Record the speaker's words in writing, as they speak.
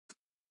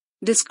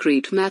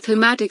Discrete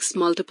Mathematics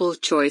multiple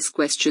choice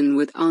question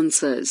with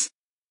answers.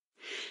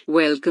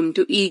 Welcome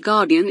to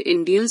eGuardian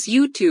India's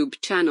YouTube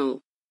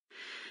channel.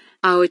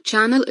 Our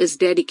channel is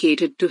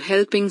dedicated to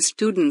helping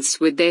students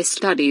with their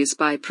studies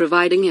by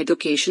providing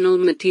educational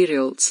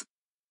materials.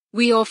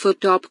 We offer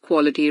top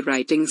quality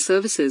writing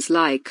services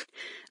like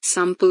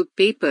sample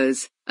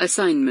papers,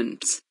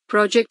 assignments,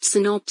 project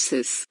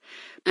synopsis,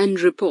 and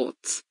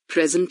reports,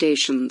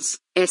 presentations,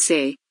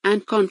 essay,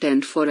 and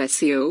content for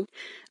SEO,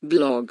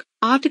 blog,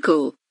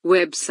 article,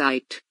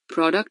 website,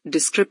 product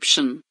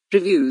description,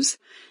 reviews,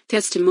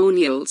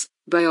 testimonials,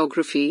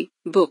 biography,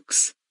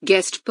 books,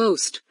 guest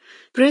post,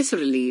 press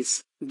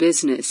release,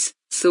 business,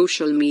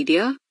 social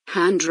media,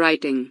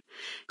 handwriting,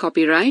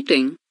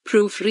 copywriting,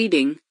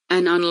 proofreading,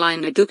 and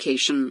online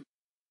education.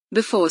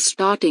 Before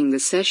starting the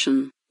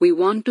session, we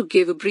want to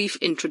give a brief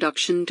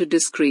introduction to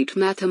discrete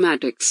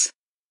mathematics.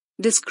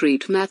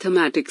 Discrete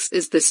mathematics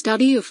is the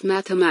study of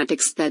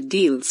mathematics that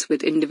deals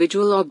with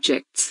individual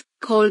objects,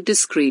 called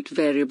discrete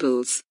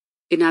variables.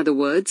 In other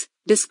words,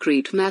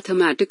 discrete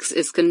mathematics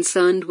is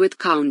concerned with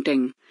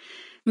counting,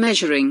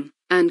 measuring,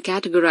 and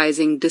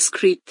categorizing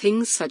discrete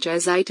things such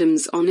as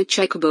items on a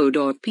checkerboard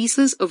or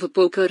pieces of a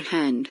poker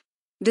hand.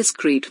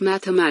 Discrete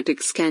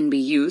mathematics can be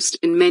used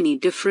in many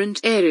different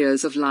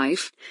areas of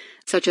life,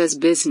 such as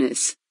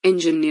business,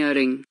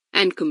 engineering,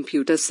 and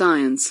computer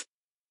science.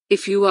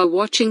 If you are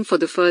watching for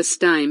the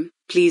first time,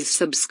 please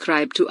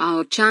subscribe to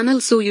our channel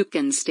so you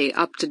can stay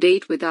up to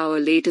date with our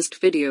latest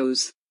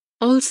videos.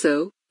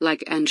 Also,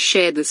 like and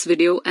share this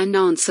video and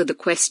answer the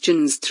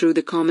questions through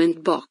the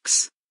comment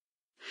box.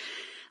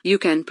 You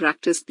can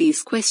practice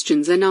these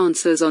questions and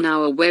answers on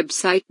our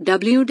website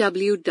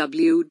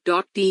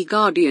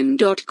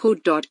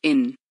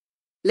www.eguardian.co.in.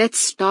 Let's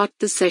start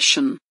the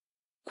session.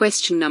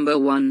 Question number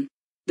 1.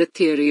 The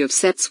theory of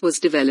sets was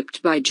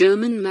developed by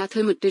German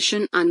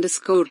mathematician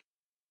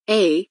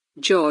A.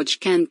 George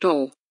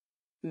Cantor.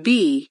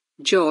 B.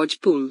 George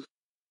Poole.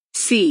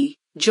 C.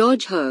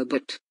 George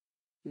Herbert.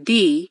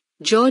 D.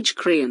 George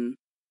Crane.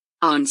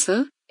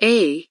 Answer: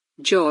 A.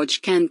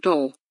 George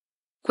Cantor.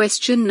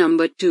 Question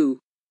number 2.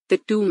 The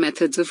two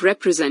methods of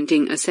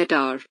representing a set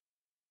are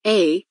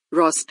A.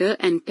 Roster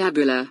and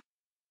tabular.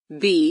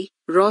 B.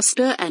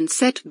 Roster and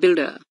set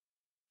builder.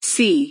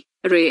 C.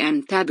 Array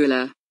and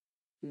tabular.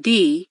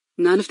 D.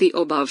 None of the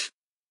above.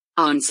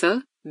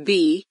 Answer: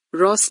 B.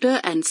 Roster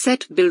and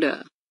set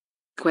builder.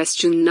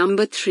 Question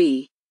number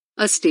 3.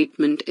 A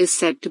statement is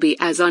said to be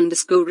as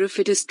if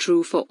it is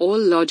true for all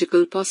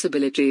logical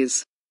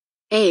possibilities.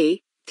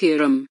 A.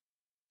 Theorem.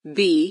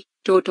 B.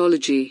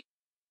 Tautology.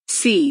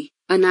 C.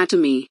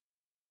 Anatomy.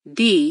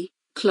 D.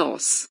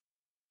 Clause.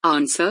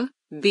 Answer: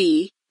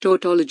 B.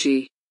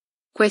 Tautology.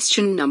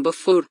 Question number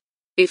 4.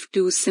 If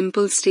two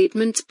simple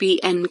statements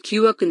P and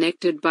Q are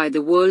connected by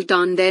the word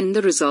and, then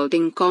the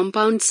resulting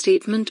compound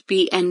statement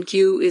P and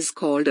Q is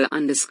called a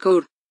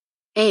underscore.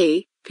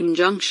 A.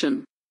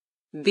 Conjunction.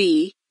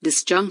 B.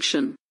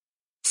 Disjunction.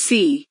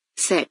 C.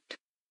 Set.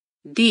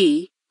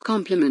 D.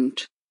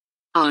 Complement.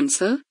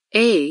 Answer: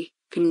 A.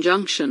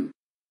 Conjunction.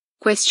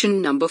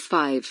 Question number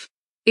 5.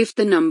 If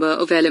the number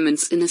of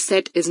elements in a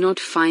set is not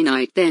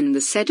finite, then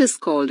the set is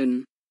called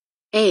an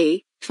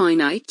A.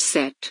 Finite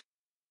set.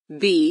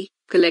 B.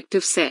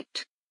 Collective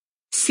set.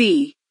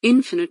 C.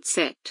 Infinite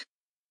set.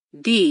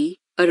 D.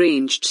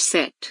 Arranged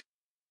set.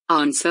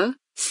 Answer: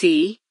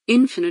 C.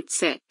 Infinite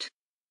set.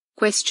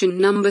 Question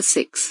number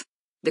 6.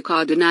 The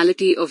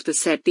cardinality of the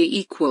set A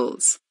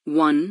equals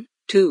 1,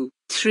 2,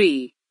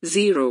 3,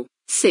 0,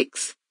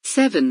 6,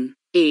 7,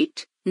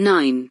 8,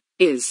 9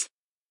 is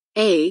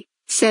A.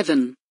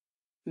 7.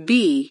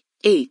 B.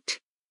 8.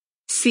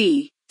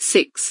 C.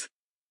 6.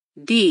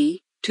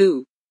 D.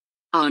 2.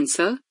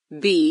 Answer: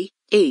 B.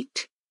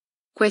 8.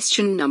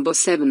 Question number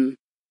 7.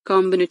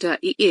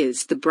 Combinatorial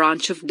is the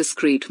branch of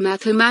discrete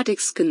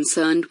mathematics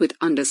concerned with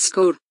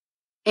underscore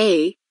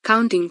A.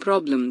 Counting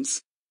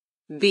problems.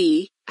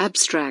 B.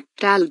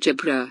 Abstract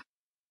algebra.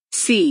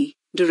 C.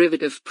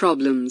 Derivative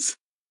problems.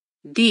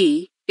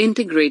 D.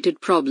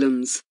 Integrated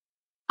problems.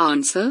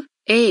 Answer: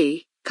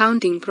 A.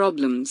 Counting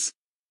problems.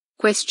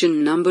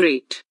 Question number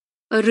 8.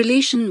 A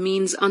relation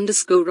means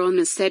underscore on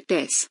a set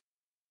S.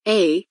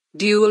 A.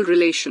 Dual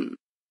relation.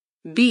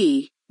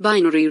 B.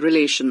 Binary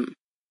relation.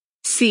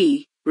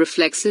 C.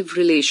 Reflexive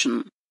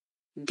relation.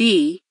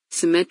 D.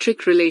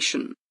 Symmetric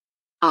relation.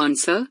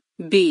 Answer: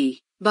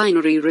 B.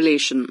 Binary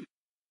relation.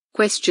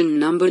 Question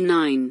number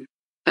 9.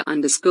 A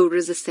underscore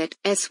is a set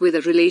S with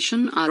a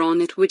relation R on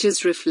it which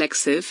is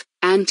reflexive,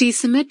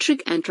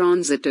 antisymmetric and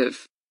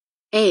transitive.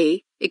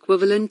 A.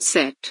 Equivalent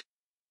set.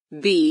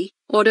 B.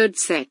 Ordered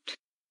set.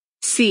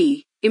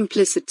 C.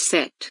 Implicit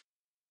set.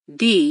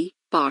 D.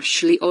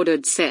 Partially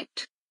ordered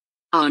set.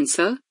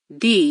 Answer: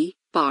 D.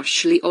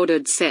 Partially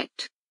ordered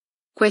set.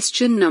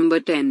 Question number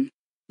 10.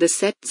 The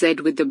set Z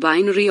with the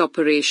binary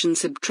operation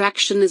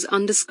subtraction is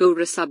underscore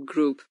a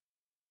subgroup.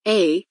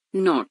 A.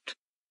 Not.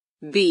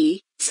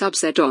 B.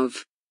 Subset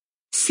of.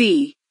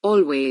 C.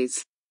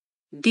 Always.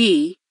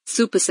 D.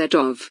 Superset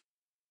of.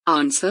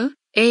 Answer: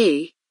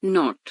 A.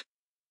 Not.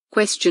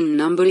 Question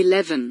number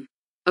 11.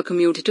 A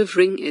commutative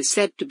ring is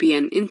said to be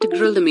an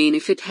integral domain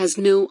if it has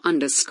no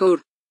underscore.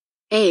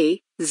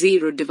 A.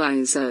 Zero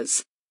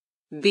divisors.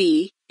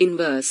 B.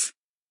 Inverse.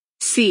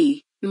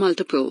 C.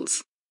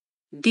 Multiples.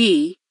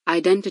 D.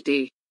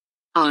 Identity.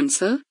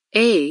 Answer: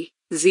 A.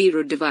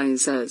 Zero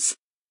divisors.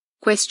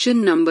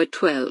 Question number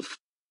 12.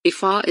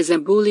 If R is a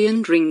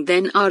Boolean ring,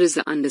 then R is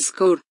a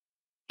underscore.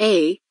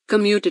 A.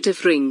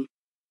 Commutative ring.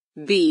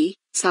 B.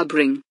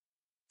 Subring.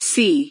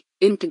 C.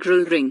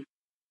 Integral ring.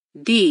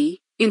 D.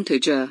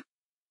 Integer.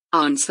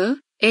 Answer: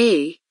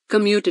 A.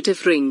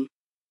 Commutative ring.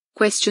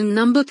 Question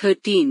number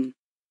 13.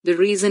 The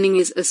reasoning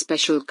is a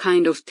special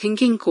kind of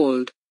thinking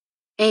called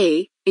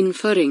A.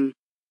 Inferring.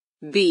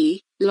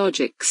 B.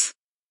 Logics.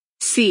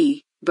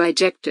 C.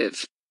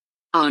 Bijective.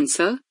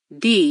 Answer: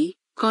 D.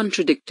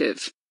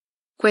 Contradictive.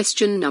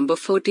 Question number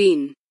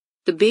 14.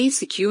 The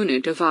basic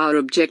unit of our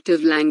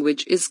objective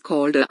language is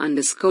called a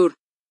underscore.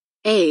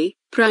 A.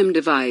 Prime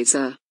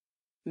divisor.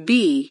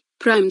 B.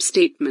 Prime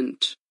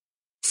statement.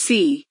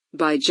 C.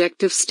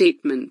 Bijective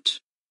statement.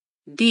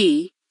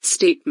 D.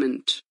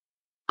 Statement.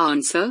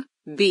 Answer: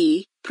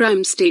 B.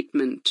 Prime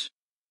statement.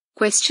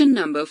 Question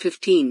number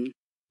 15.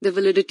 The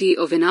validity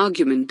of an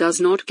argument does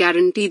not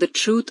guarantee the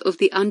truth of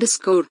the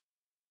underscore.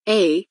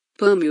 A.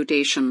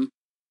 Permutation.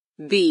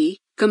 B.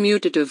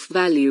 Commutative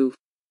value.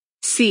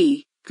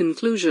 C.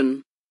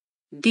 Conclusion.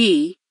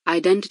 D.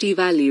 Identity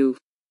value.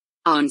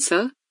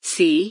 Answer: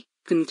 C.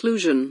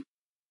 Conclusion.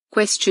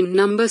 Question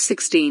number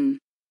 16.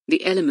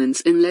 The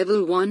elements in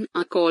level 1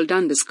 are called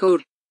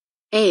underscore.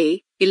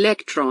 A.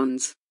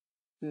 Electrons.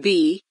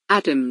 B.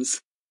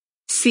 Atoms.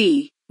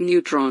 C.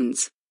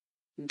 Neutrons.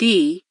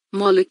 D.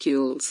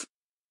 Molecules.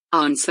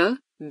 Answer: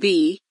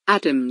 B.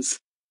 Atoms.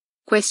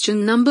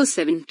 Question number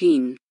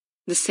 17.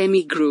 The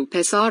semigroup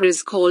SR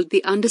is called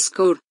the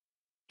underscore.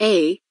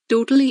 A.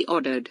 Totally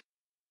ordered.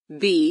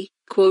 B.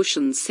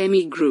 Quotient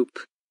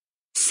semigroup.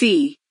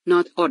 C.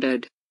 Not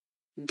ordered.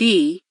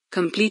 D.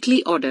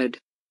 Completely ordered.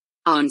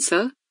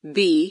 Answer: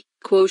 B.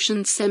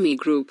 Quotient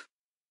semigroup.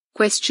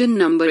 Question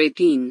number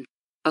 18.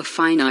 A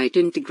finite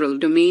integral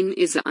domain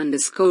is a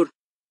underscore.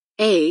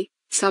 A.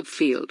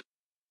 Subfield.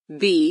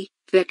 B.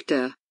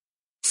 Vector.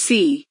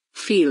 C.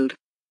 Field.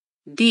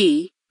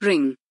 D.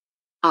 Ring.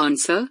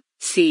 Answer: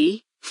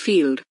 C.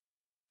 Field.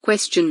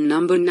 Question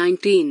number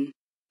 19.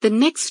 The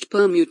next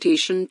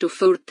permutation to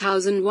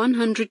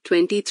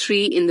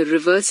 4123 in the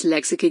reverse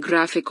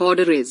lexicographic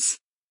order is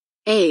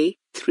A.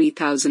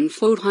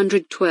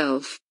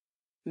 3412.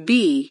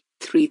 B.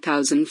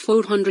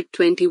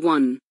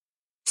 3421.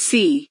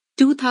 C.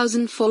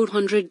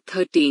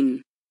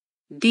 2413.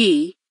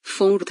 D.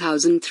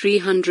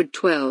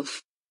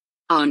 4312.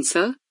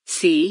 Answer: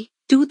 C.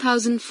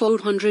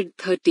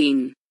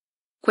 2413.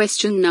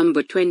 Question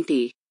number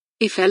 20.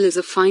 If L is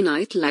a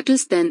finite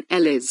lattice, then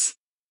L is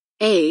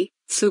A.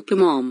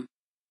 Supernorm.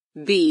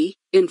 B.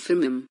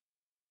 Infimum.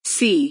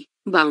 C.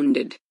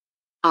 Bounded.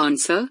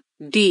 Answer: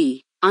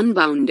 D.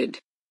 Unbounded.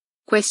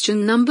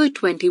 Question number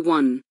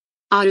 21.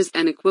 R is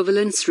an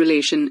equivalence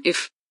relation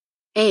if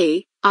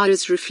A. R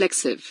is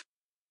reflexive.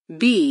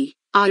 B.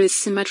 R is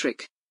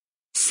symmetric.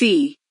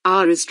 C.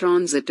 R is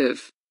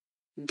transitive.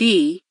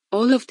 D.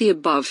 All of the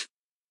above.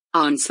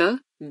 Answer: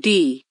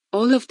 D.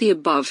 All of the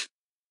above.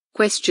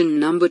 Question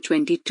number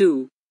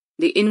 22.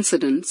 The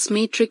incidence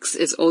matrix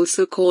is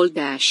also called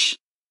dash.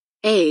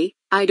 A.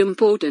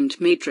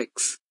 Idempotent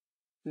matrix.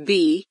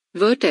 B.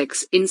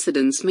 Vertex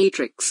incidence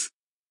matrix.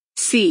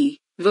 C.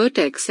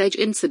 Vertex edge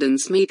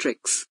incidence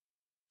matrix.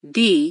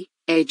 D.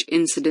 Edge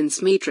incidence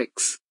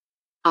matrix.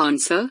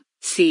 Answer: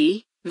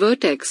 C.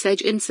 Vertex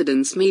edge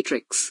incidence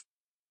matrix.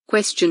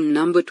 Question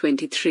number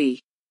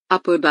 23.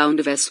 Upper bound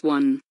of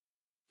S1.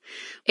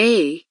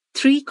 A.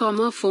 3,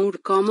 4,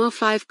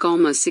 5,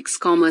 6,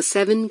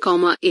 7,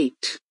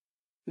 8.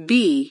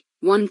 B.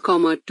 1,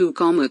 2,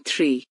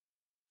 3.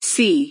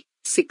 C.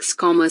 6,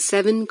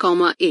 7,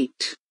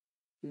 8.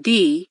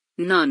 D.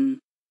 None.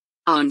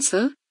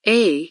 Answer: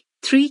 A.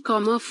 3,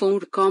 4,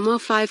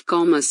 5,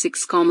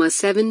 6,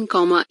 7,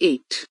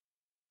 8.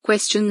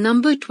 Question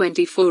number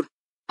 24.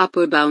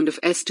 Upper bound of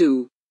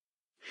S2.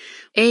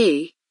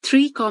 A.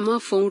 3, 4,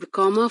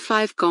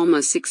 5,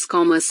 6,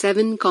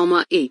 7,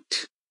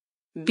 8.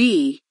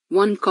 B.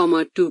 1,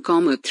 2,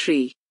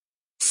 3.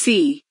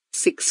 C.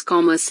 6,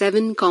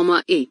 7,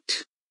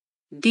 8.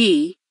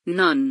 D.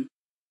 None.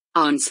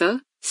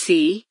 Answer: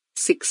 C.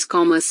 6,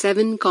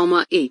 7,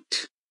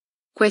 8.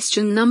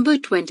 Question number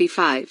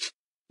 25.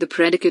 The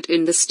predicate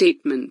in the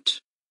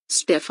statement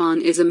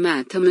Stefan is a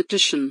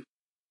mathematician.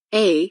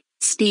 A.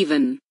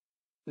 Stephen.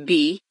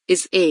 B.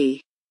 Is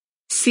A.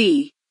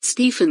 C.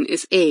 Stephen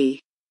is A.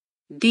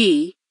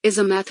 D. Is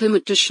a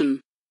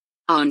mathematician.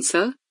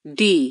 Answer: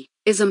 D.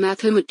 Is a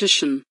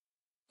mathematician.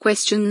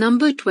 Question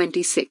number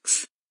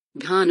 26.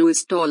 Bhanu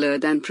is taller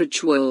than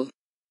Prajwal.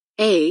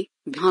 A.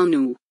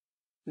 Bhanu.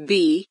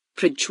 B.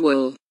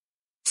 Prajwal.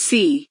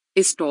 C.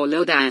 Is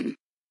taller than.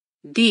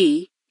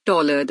 D.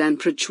 Taller than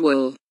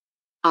Prajwal.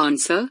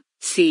 Answer: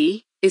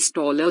 C. Is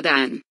taller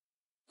than.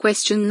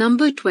 Question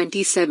number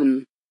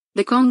 27.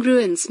 The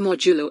congruence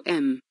modulo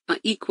M A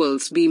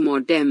equals B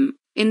mod M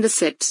in the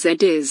set Z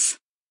is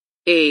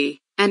A.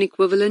 An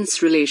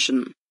equivalence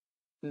relation.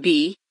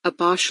 B. A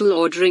partial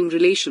ordering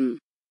relation.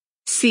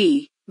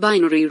 C.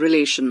 Binary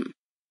relation.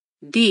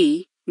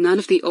 D. None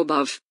of the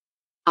above.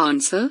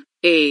 Answer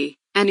A.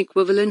 An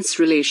equivalence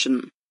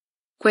relation.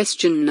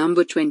 Question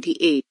number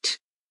 28.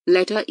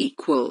 Letter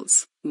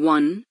equals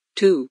 1,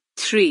 2,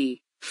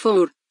 3,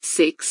 4,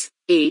 6,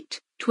 8,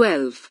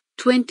 12,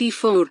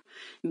 24.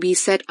 Be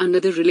set under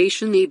the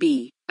relation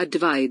AB. A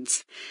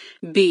divides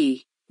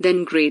B.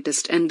 Then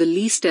greatest and the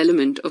least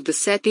element of the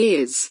set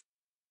is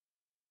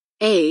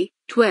A.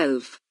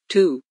 12,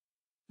 2.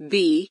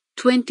 B.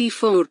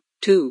 24,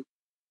 2.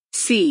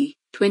 C.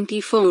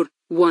 24,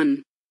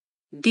 1.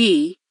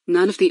 D.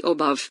 None of the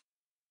above.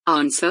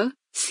 Answer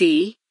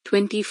C.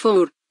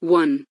 24,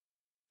 1.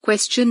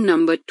 Question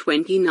number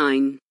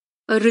 29.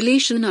 A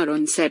relation R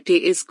on set A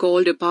is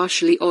called a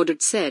partially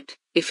ordered set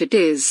if it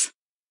is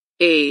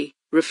A.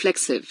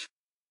 Reflexive.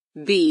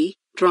 B.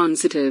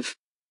 Transitive.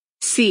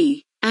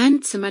 C.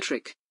 And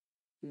symmetric.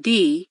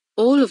 D.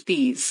 All of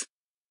these.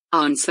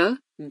 Answer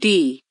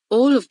D.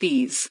 All of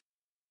these.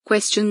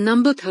 Question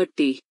number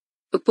 30.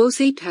 A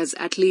poset has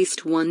at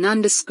least one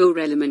underscore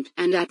element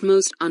and at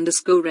most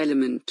underscore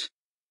element.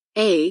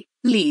 A.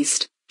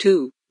 Least.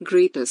 2.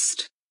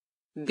 Greatest.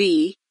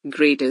 B.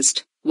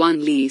 Greatest.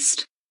 1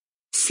 least.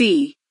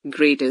 C.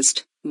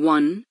 Greatest.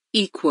 1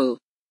 equal.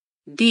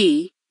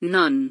 D.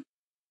 None.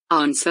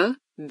 Answer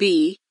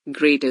B.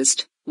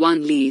 Greatest.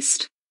 1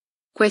 least.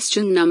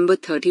 Question number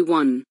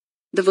 31.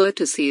 The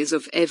vertices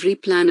of every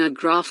planar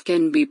graph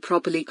can be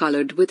properly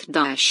colored with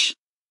dash.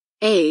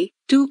 A.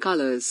 2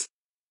 colors.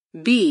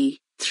 B.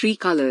 3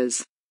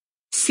 colors.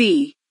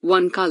 C.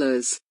 1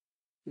 colors.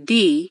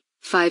 D.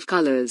 5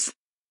 colors.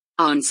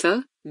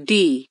 Answer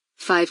D.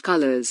 5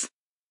 colors.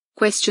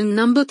 Question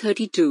number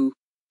 32.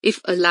 If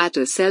a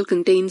lattice cell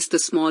contains the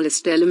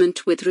smallest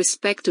element with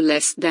respect to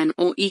less than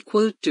or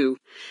equal to,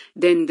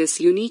 then this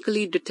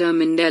uniquely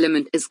determined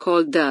element is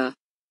called the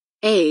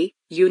A.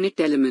 Unit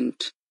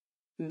element.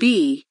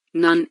 B.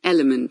 None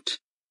element.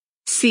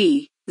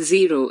 C.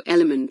 Zero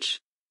element.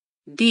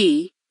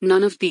 D.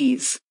 None of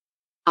these.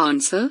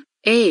 Answer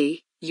A.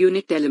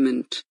 Unit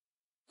element.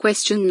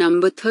 Question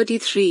number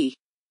 33.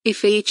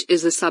 If H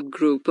is a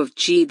subgroup of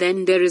G,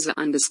 then there is an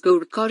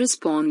underscore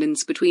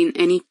correspondence between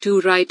any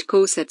two right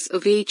cosets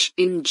of H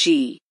in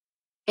G.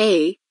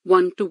 A.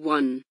 1 to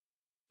 1.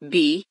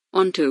 B.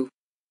 Onto.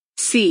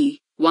 C.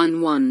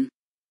 1 1.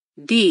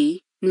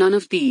 D. None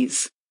of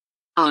these.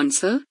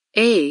 Answer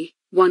A.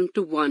 1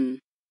 to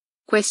 1.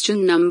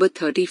 Question number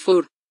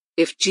 34.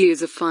 If G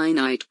is a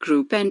finite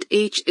group and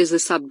H is a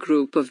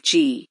subgroup of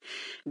G,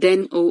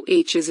 then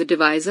OH is a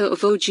divisor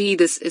of OG.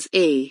 This is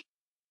A.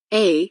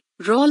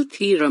 Rolle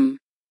theorem.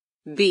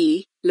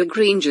 B.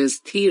 Lagrange's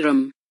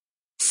theorem.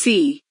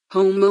 C.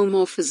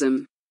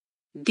 Homomorphism.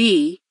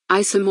 D.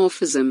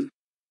 Isomorphism.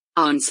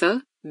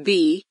 Answer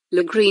B.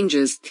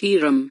 Lagrange's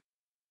theorem.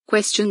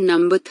 Question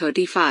number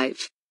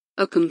 35.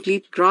 A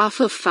complete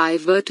graph of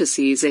 5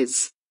 vertices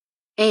is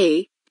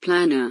A.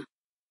 Planar.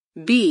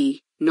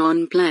 B.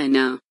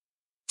 Non-planar.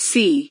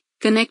 C.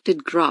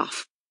 Connected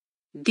graph.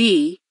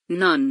 D.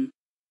 None.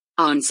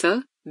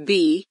 Answer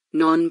B.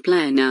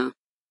 Non-planar.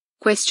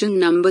 Question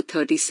number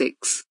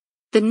 36.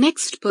 The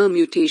next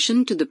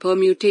permutation to the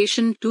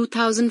permutation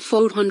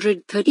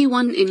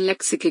 2431 in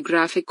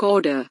lexicographic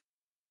order.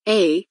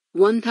 A.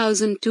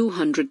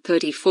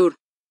 1234.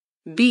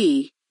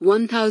 B.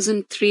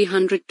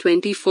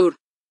 1324.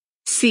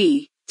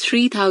 C.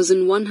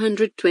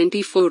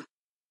 3124.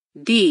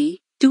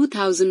 D.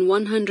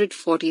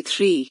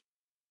 2143.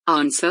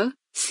 Answer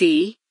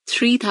C.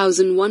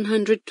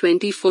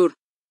 3124.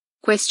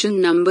 Question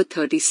number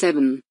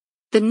 37.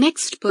 The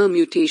next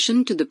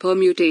permutation to the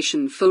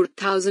permutation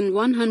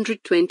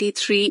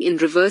 4123 in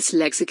reverse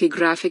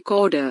lexicographic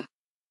order.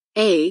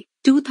 A.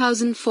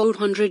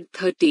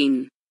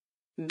 2413.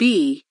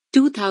 B.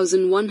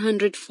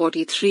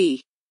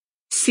 2143.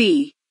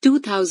 C.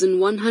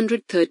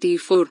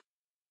 2134.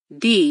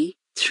 D.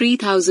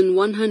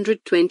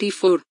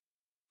 3124.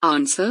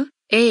 Answer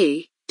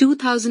A.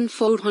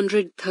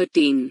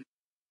 2413.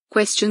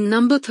 Question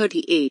number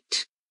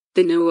 38.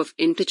 The no of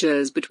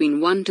integers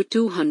between 1 to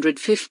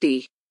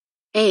 250.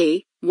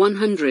 A.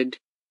 100.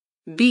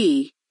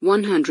 B.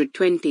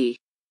 120.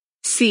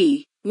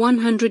 C.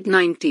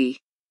 190.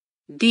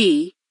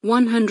 D.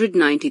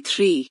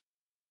 193.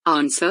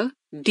 Answer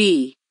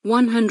D.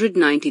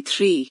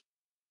 193.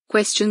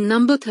 Question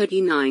number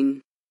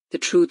 39. The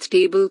truth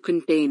table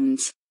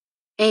contains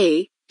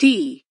A.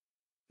 T.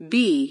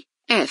 B.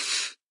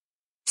 F.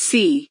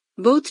 C.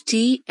 Both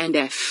T and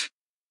F.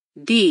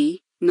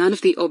 D. None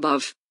of the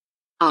above.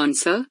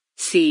 Answer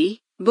C.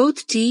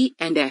 Both T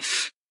and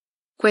F.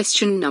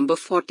 Question number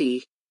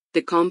 40.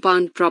 The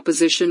compound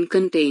proposition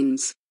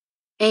contains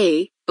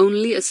A.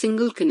 Only a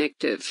single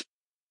connective.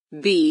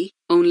 B.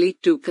 Only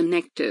two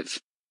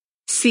connective.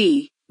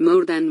 C.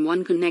 More than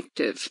one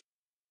connective.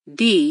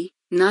 D.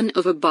 None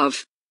of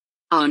above.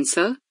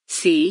 Answer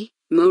C.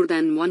 More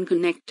than one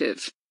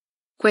connective.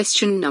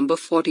 Question number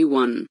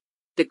 41.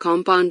 The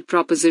compound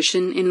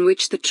proposition in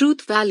which the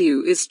truth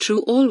value is true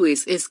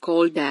always is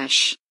called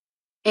dash.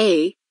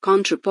 A.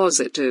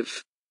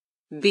 Contrapositive.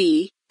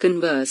 B.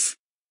 Converse.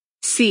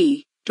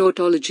 C.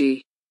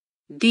 Tautology.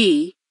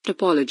 D.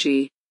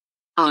 Topology.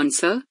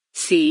 Answer: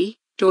 C.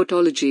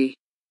 Tautology.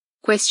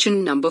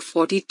 Question number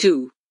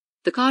 42.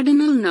 The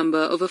cardinal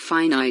number of a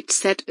finite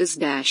set is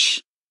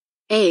dash.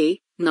 A.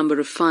 Number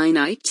of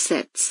finite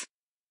sets.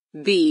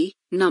 B.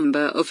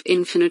 Number of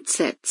infinite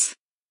sets.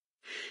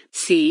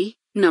 C.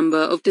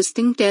 Number of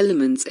distinct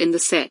elements in the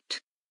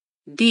set.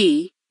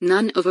 D.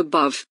 None of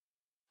above.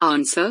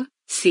 Answer: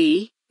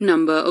 C.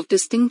 Number of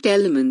distinct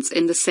elements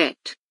in the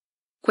set.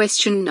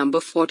 Question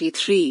number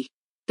 43.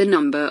 The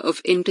number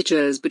of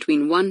integers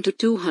between 1 to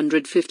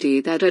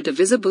 250 that are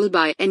divisible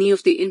by any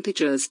of the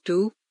integers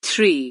 2,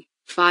 3,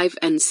 5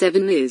 and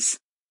 7 is: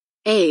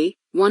 A.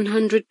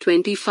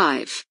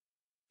 125.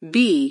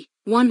 B.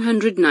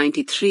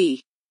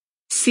 193.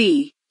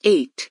 C.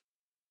 8.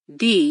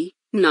 D.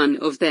 None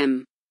of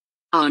them.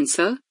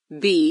 Answer: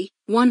 B.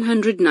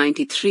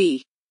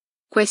 193.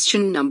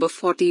 Question number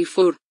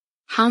 44.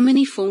 How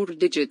many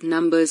 4-digit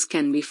numbers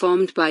can be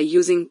formed by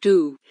using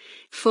 2,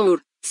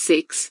 4,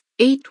 6,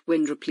 8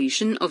 when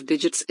repletion of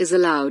digits is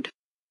allowed?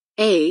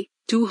 A.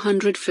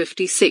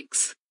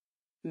 256.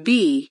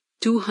 B.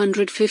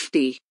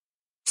 250.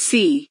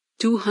 C.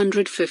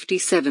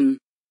 257.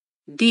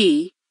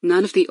 D.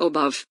 None of the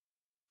above.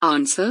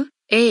 Answer: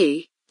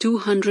 A.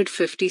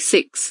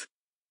 256.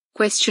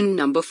 Question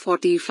number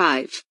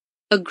 45.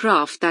 A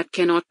graph that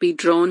cannot be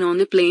drawn on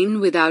a plane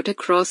without a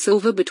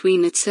crossover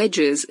between its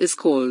edges is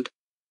called: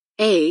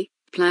 A.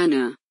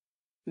 Planar.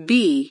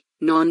 B.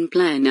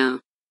 Non-planar.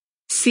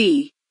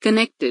 C.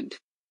 Connected.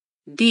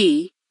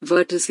 D.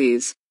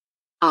 Vertices.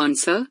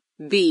 Answer: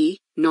 B.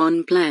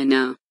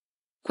 Non-planar.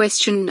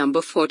 Question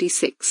number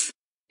 46.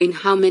 In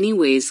how many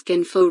ways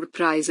can 4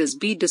 prizes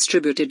be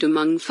distributed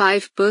among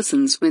 5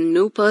 persons when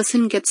no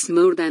person gets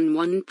more than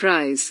 1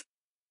 prize?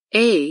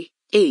 A.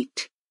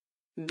 8.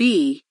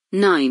 B.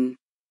 9.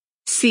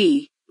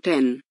 C.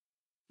 10.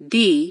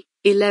 D.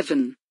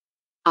 11.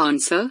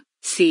 Answer: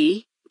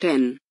 C.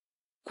 10.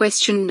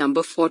 Question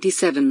number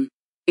 47.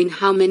 In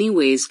how many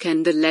ways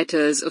can the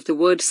letters of the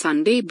word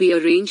Sunday be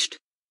arranged?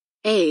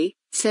 A.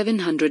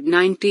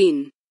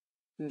 719.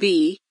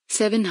 B.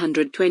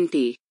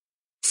 720.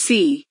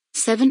 C.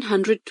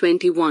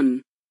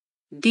 721.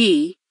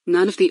 D.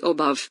 None of the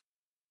above.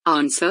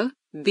 Answer: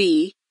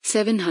 B.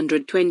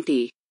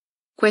 720.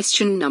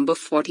 Question number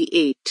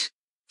 48.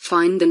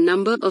 Find the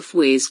number of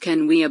ways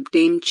can we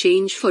obtain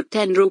change for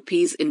 10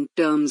 rupees in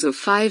terms of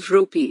 5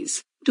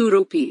 rupees, 2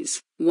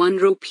 rupees, 1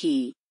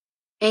 rupee.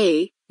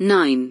 A.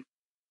 9.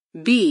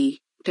 B.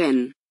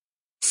 10.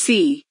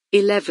 C.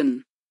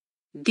 11.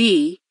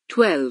 D.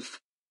 12.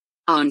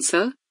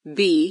 Answer: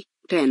 B.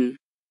 10.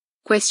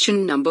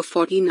 Question number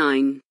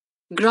 49.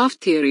 Graph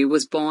theory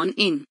was born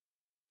in: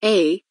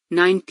 A.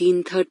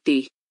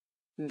 1930.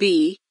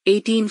 B.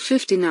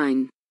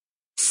 1859.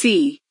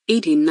 C.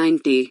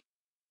 1890.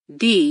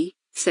 D.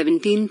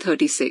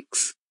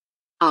 1736.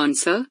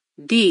 Answer: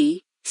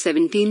 D.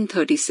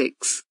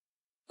 1736.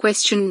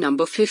 Question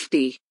number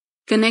 50.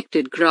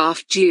 Connected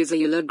graph G is a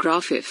Euler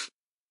graph if: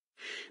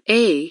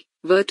 A.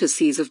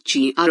 Vertices of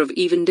G are of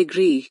even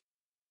degree.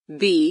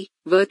 B.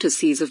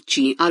 Vertices of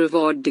G are of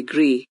odd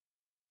degree.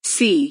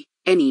 C.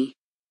 Any.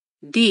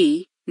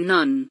 D.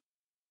 None.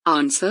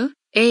 Answer: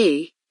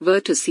 A.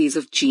 Vertices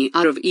of G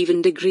are of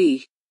even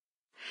degree.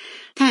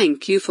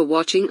 Thank you for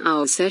watching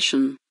our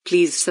session.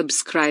 Please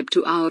subscribe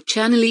to our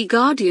channel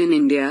eGuardian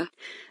India,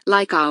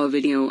 like our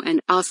video and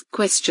ask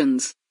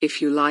questions.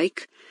 If you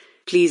like,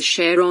 please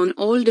share on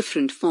all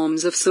different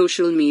forms of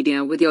social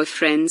media with your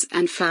friends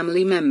and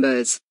family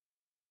members.